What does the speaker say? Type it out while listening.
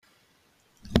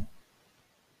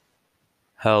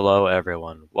Hello,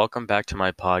 everyone. Welcome back to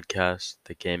my podcast,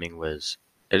 The Gaming Wiz.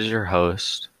 It is your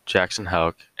host, Jackson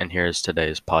Hauk, and here is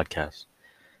today's podcast.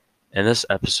 In this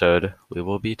episode, we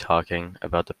will be talking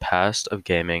about the past of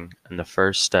gaming and the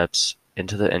first steps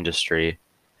into the industry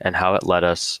and how it led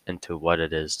us into what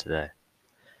it is today.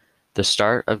 The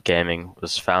start of gaming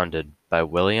was founded by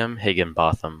William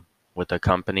Higginbotham with the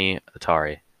company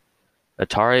Atari.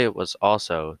 Atari was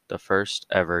also the first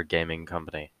ever gaming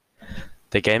company.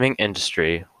 The gaming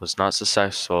industry was not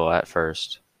successful at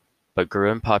first, but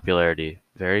grew in popularity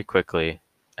very quickly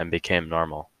and became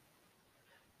normal.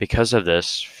 Because of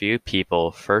this, few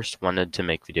people first wanted to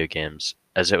make video games,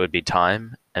 as it would be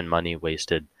time and money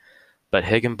wasted, but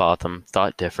Higginbotham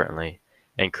thought differently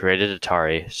and created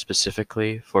Atari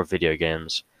specifically for video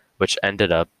games, which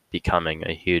ended up becoming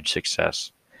a huge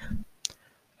success.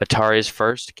 Atari's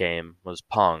first game was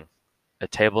Pong, a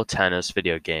table tennis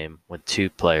video game with two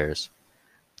players.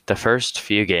 The first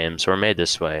few games were made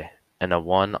this way, in a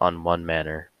one-on-one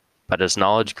manner, but as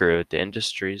knowledge grew, the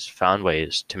industries found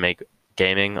ways to make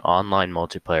gaming online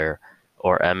multiplayer,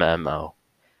 or MMO.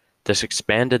 This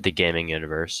expanded the gaming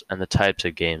universe and the types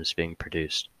of games being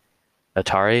produced.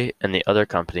 Atari and the other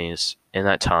companies in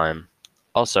that time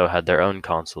also had their own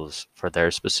consoles for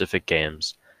their specific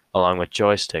games, along with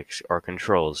joysticks or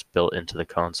controls built into the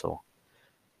console.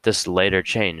 This later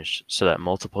changed so that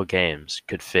multiple games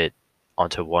could fit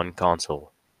onto one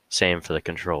console, same for the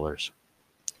controllers.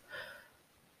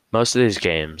 Most of these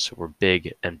games were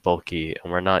big and bulky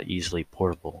and were not easily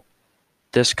portable.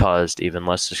 This caused even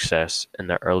less success in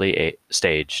the early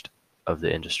stage of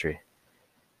the industry.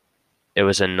 It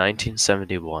was in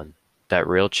 1971 that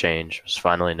real change was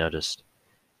finally noticed.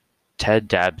 Ted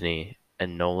Dabney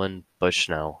and Nolan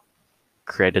Bushnell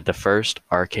created the first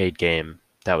arcade game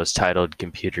that was titled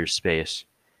Computer Space,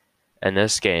 and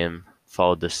this game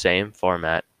followed the same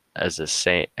format as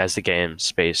the game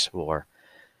Space War.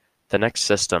 The next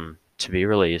system to be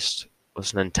released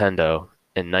was Nintendo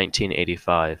in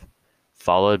 1985,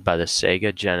 followed by the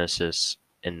Sega Genesis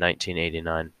in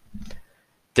 1989.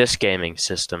 This gaming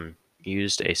system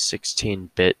used a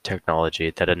 16-bit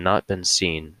technology that had not been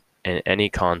seen in any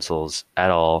consoles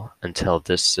at all until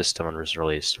this system was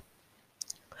released.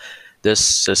 This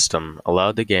system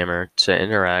allowed the gamer to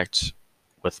interact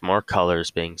with more colors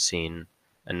being seen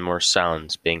and more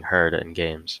sounds being heard in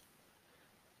games.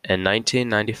 In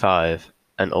 1995,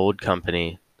 an old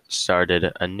company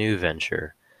started a new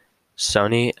venture.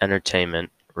 Sony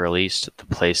Entertainment released the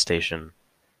PlayStation.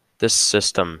 This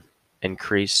system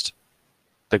increased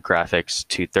the graphics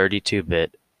to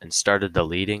 32-bit and started the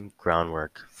leading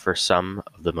groundwork for some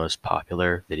of the most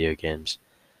popular video games.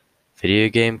 Video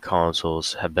game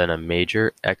consoles have been a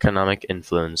major economic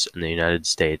influence in the United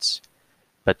States,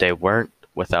 but they weren't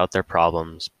without their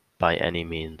problems by any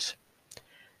means.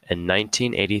 In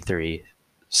 1983,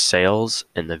 sales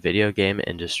in the video game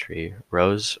industry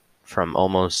rose from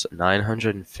almost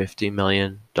 $950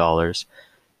 million to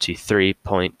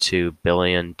 $3.2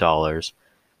 billion,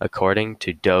 according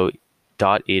to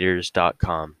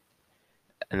DotEaters.com.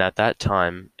 And at that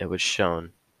time, it was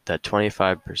shown that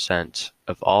 25%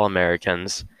 of all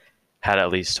Americans had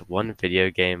at least one video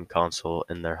game console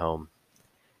in their home.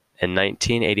 In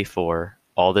 1984,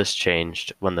 all this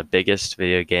changed when the biggest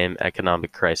video game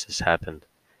economic crisis happened.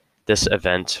 This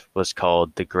event was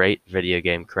called the Great Video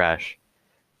Game Crash.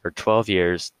 For 12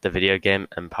 years, the video game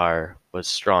empire was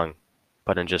strong,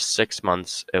 but in just 6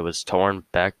 months it was torn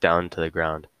back down to the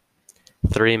ground.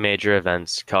 Three major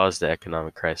events caused the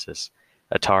economic crisis.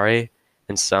 Atari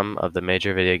and some of the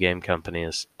major video game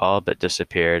companies all but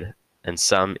disappeared, and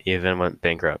some even went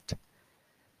bankrupt.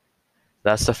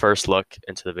 That's the first look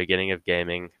into the beginning of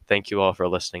gaming. Thank you all for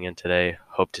listening in today.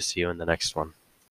 Hope to see you in the next one.